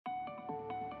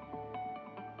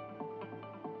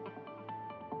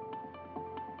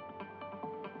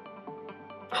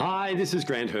Hi, this is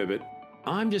Grant Herbert.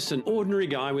 I'm just an ordinary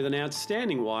guy with an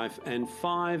outstanding wife and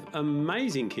 5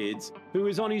 amazing kids who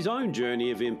is on his own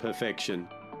journey of imperfection.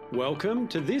 Welcome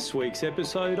to this week's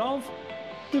episode of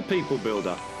The People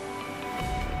Builder.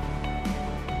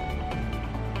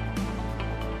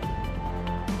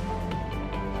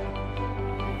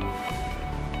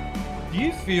 Do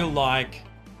you feel like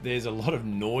there's a lot of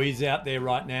noise out there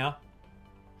right now?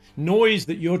 Noise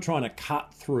that you're trying to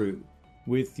cut through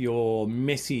with your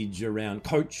message around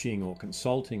coaching or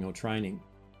consulting or training?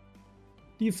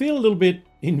 Do you feel a little bit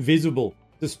invisible,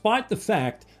 despite the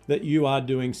fact that you are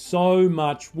doing so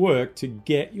much work to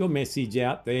get your message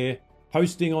out there,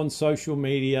 posting on social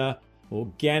media,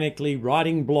 organically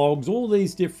writing blogs, all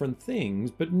these different things,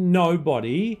 but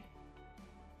nobody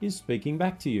is speaking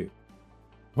back to you?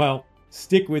 Well,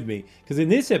 stick with me, because in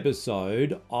this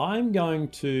episode, I'm going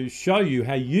to show you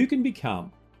how you can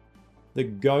become the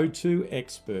go-to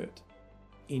expert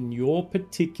in your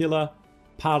particular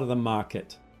part of the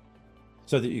market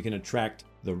so that you can attract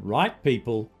the right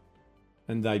people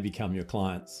and they become your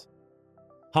clients.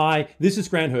 Hi, this is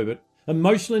Grant Herbert,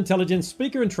 Emotional Intelligence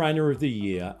Speaker and Trainer of the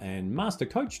Year and Master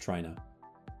Coach Trainer.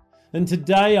 And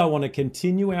today I want to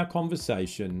continue our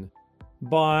conversation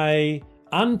by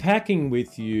unpacking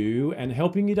with you and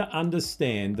helping you to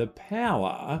understand the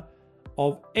power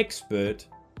of expert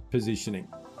positioning.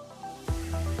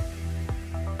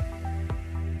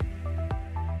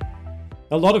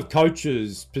 A lot of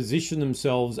coaches position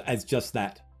themselves as just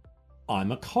that.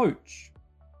 I'm a coach.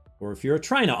 Or if you're a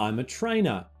trainer, I'm a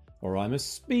trainer. Or I'm a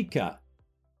speaker.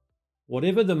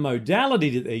 Whatever the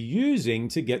modality that they're using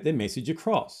to get their message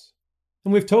across.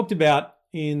 And we've talked about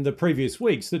in the previous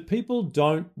weeks that people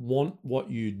don't want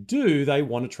what you do. They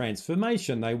want a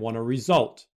transformation. They want a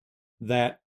result.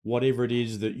 That whatever it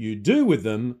is that you do with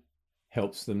them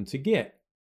helps them to get.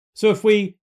 So if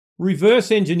we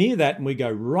reverse engineer that and we go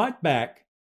right back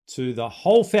to the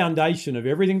whole foundation of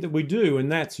everything that we do, and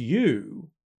that's you,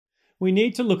 we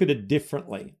need to look at it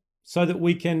differently so that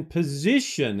we can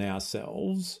position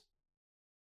ourselves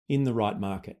in the right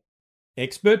market.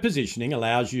 Expert positioning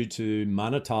allows you to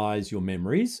monetize your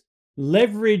memories,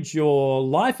 leverage your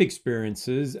life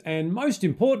experiences, and most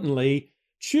importantly,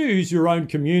 choose your own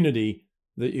community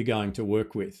that you're going to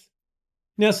work with.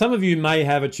 Now, some of you may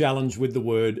have a challenge with the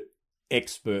word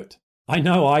expert. I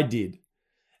know I did.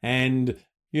 And,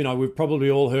 we've probably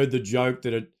all heard the joke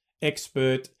that an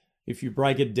expert, if you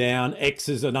break it down, X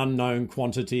is an unknown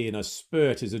quantity and a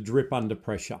spurt is a drip under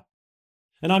pressure.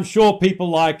 And I'm sure people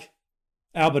like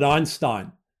Albert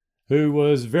Einstein, who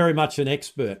was very much an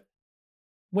expert,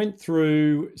 went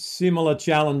through similar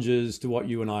challenges to what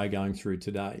you and I are going through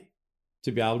today.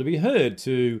 To be able to be heard,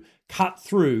 to cut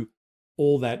through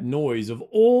all that noise of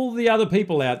all the other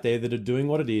people out there that are doing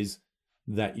what it is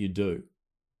that you do.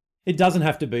 It doesn't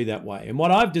have to be that way. And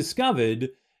what I've discovered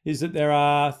is that there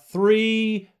are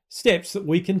 3 steps that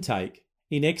we can take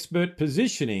in expert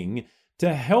positioning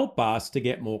to help us to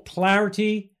get more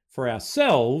clarity for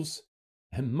ourselves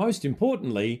and, most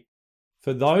importantly,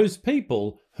 for those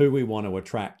people who we want to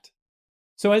attract.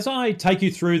 So as I take you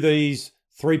through these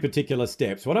 3 particular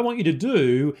steps, what I want you to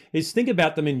do is think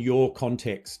about them in your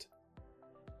context.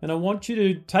 And I want you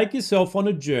to take yourself on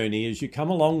a journey as you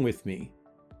come along with me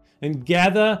and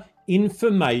gather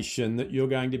information that you're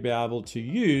going to be able to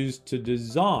use to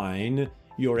design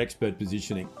your expert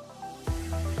positioning.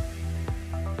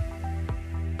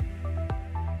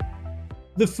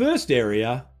 The first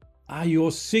area are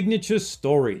your signature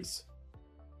stories.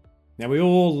 Now, we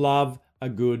all love a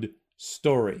good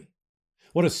story.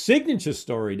 What a signature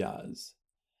story does,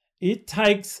 it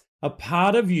takes a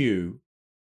part of you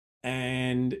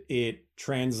and it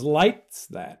translates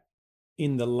that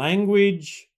in the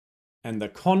language and the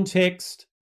context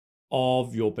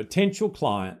of your potential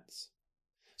clients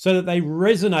so that they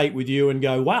resonate with you and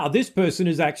go, wow, this person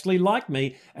is actually like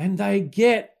me and they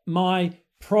get my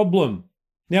problem.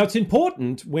 Now, it's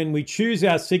important when we choose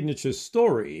our signature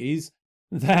stories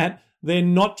that they're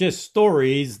not just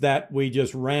stories that we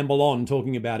just ramble on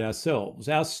talking about ourselves.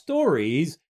 Our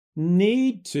stories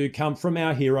need to come from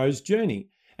our hero's journey.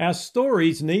 Our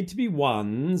stories need to be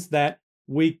ones that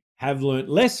we have learnt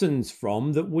lessons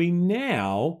from that we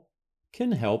now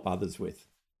can help others with.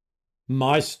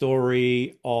 My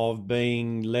story of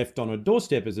being left on a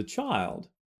doorstep as a child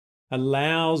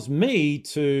allows me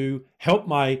to help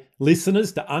my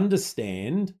listeners to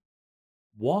understand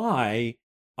why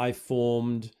I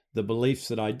formed the beliefs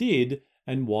that I did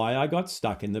and why I got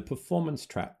stuck in the performance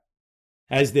trap.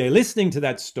 As they're listening to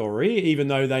that story, even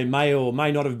though they may or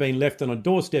may not have been left on a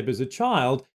doorstep as a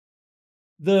child,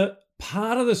 the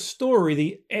part of the story,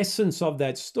 the essence of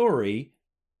that story,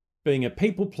 being a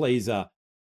people pleaser,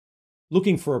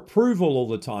 looking for approval all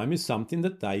the time is something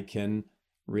that they can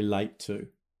relate to.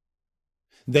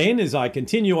 Then, as I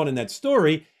continue on in that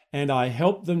story and I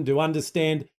help them to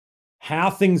understand how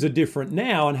things are different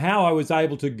now and how I was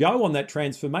able to go on that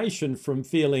transformation from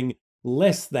feeling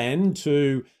less than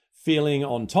to feeling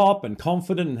on top and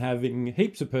confident and having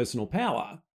heaps of personal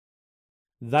power,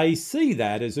 they see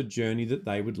that as a journey that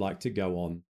they would like to go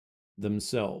on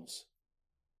themselves.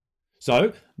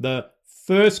 So the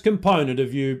first component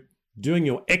of you doing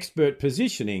your expert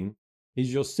positioning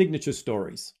is your signature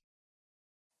stories.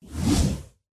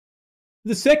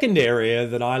 The second area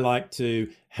that I like to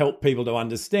help people to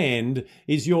understand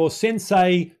is your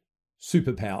sensei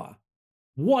superpower.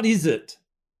 What is it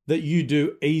that you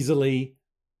do easily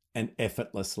and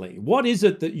effortlessly? What is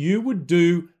it that you would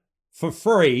do for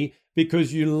free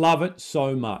because you love it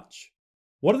so much?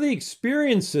 What are the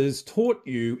experiences taught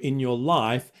you in your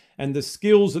life and the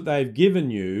skills that they've given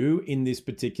you in this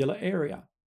particular area?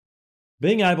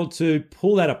 Being able to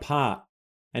pull that apart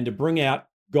and to bring out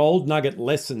gold nugget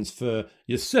lessons for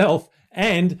yourself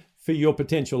and for your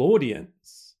potential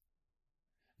audience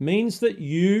means that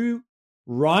you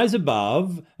rise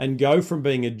above and go from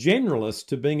being a generalist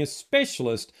to being a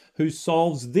specialist who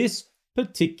solves this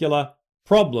particular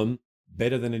problem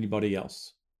better than anybody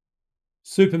else.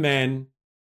 Superman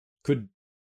could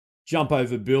jump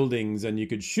over buildings and you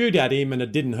could shoot at him and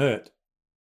it didn't hurt.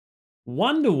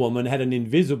 Wonder Woman had an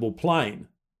invisible plane.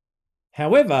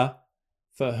 However,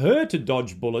 for her to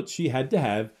dodge bullets, she had to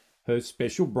have her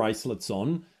special bracelets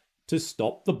on to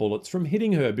stop the bullets from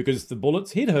hitting her, because if the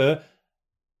bullets hit her,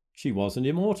 she wasn't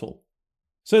immortal.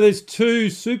 So there's two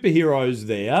superheroes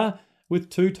there with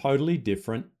two totally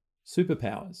different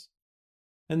superpowers.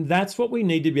 And that's what we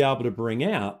need to be able to bring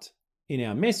out in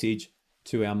our message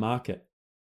to our market.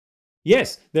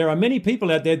 Yes, there are many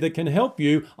people out there that can help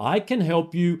you. I can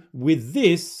help you with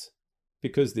this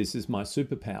because this is my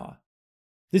superpower.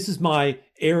 This is my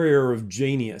area of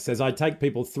genius. As I take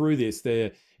people through this,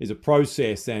 there is a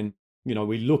process and,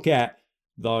 we look at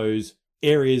those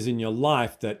areas in your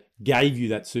life that gave you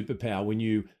that superpower when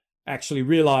you actually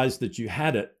realized that you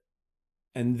had it,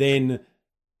 and then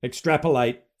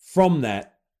extrapolate from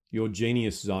that your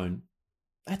genius zone.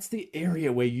 That's the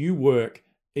area where you work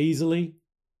easily,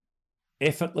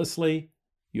 effortlessly,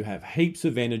 you have heaps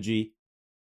of energy,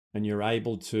 and you're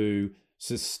able to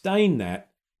sustain that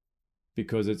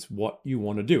because it's what you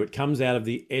want to do. It comes out of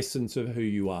the essence of who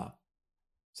you are.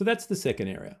 So that's the second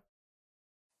area.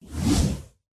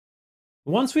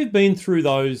 Once we've been through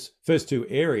those first two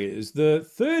areas, the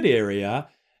third area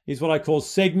is what I call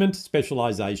segment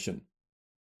specialization.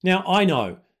 Now, I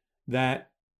know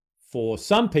that for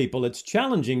some people, it's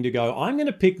challenging to go, I'm going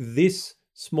to pick this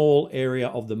small area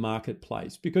of the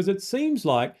marketplace, because it seems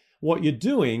like what you're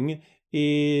doing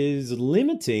is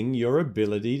limiting your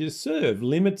ability to serve,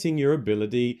 limiting your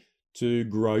ability to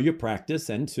grow your practice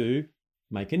and to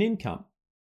make an income.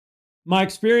 My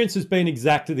experience has been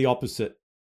exactly the opposite.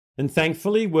 And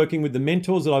thankfully, working with the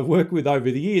mentors that I've worked with over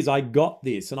the years, I got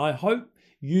this, and I hope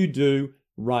you do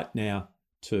right now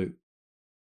too.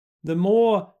 The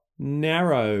more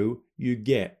narrow you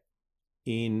get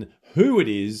in who it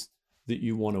is that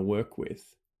you want to work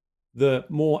with, the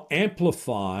more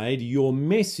amplified your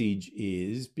message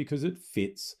is because it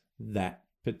fits that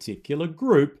particular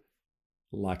group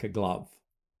like a glove.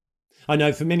 I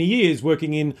know for many years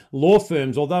working in law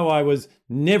firms, although I was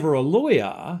never a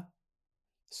lawyer,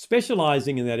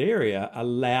 specializing in that area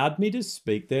allowed me to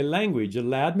speak their language,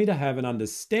 allowed me to have an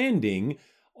understanding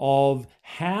of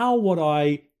how what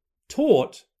I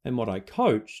taught and what I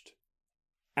coached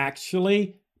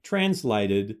actually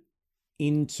translated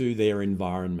into their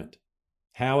environment,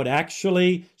 how it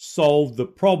actually solved the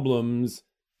problems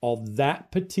of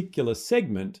that particular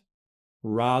segment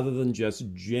rather than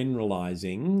just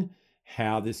generalizing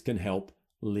how this can help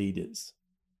leaders.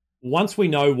 Once we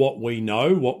know, what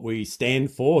we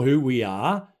stand for, who we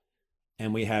are,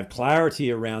 and we have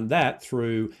clarity around that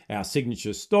through our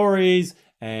signature stories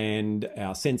and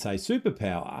our sensei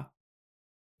superpower,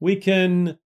 we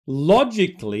can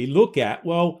logically look at,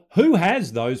 well, who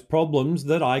has those problems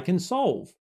that I can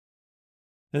solve?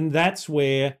 And that's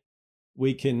where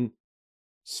we can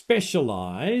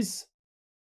specialize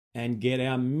and get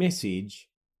our message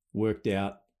worked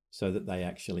out so that they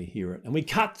actually hear it. And we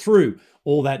cut through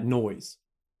all that noise.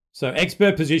 So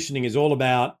expert positioning is all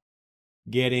about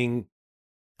getting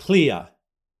clear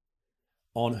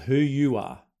on who you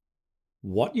are,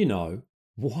 what you know,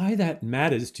 why that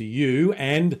matters to you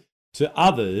and to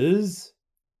others,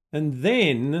 and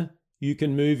then you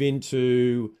can move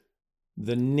into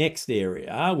the next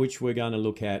area, which we're going to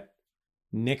look at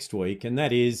next week, and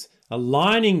that is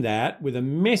aligning that with a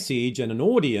message and an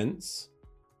audience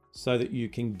so that you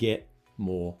can get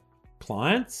more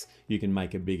clients, you can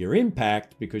make a bigger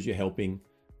impact because you're helping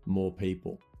more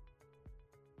people.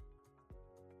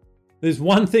 There's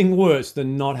one thing worse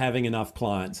than not having enough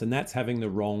clients, and that's having the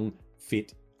wrong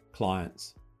fit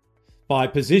clients. By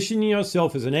positioning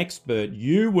yourself as an expert,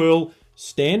 you will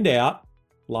stand out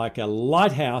like a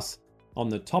lighthouse on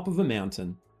the top of a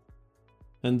mountain,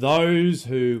 and those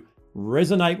who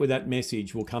resonate with that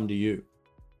message will come to you,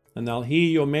 and they'll hear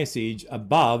your message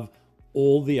above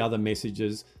all the other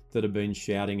messages that have been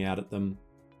shouting out at them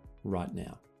right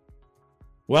now.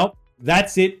 Well,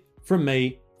 that's it from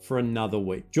me for another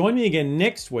week. Join me again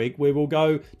next week where we'll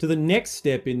go to the next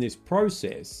step in this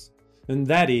process, and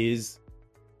that is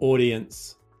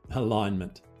audience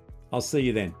alignment. I'll see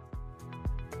you then.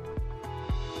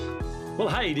 Well,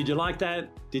 hey, did you like that?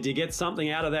 Did you get something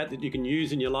out of that you can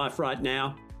use in your life right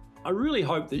now? I really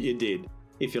hope that you did.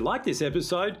 If you like this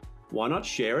episode, why not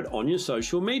share it on your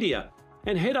social media?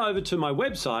 And head over to my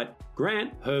website,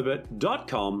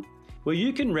 grantherbert.com, where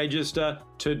you can register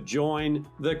to join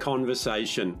the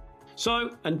conversation.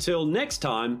 So until next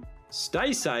time,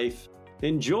 stay safe,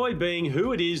 enjoy being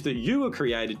who it is that you were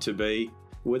created to be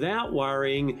without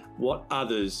worrying what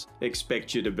others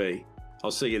expect you to be.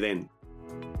 I'll see you then.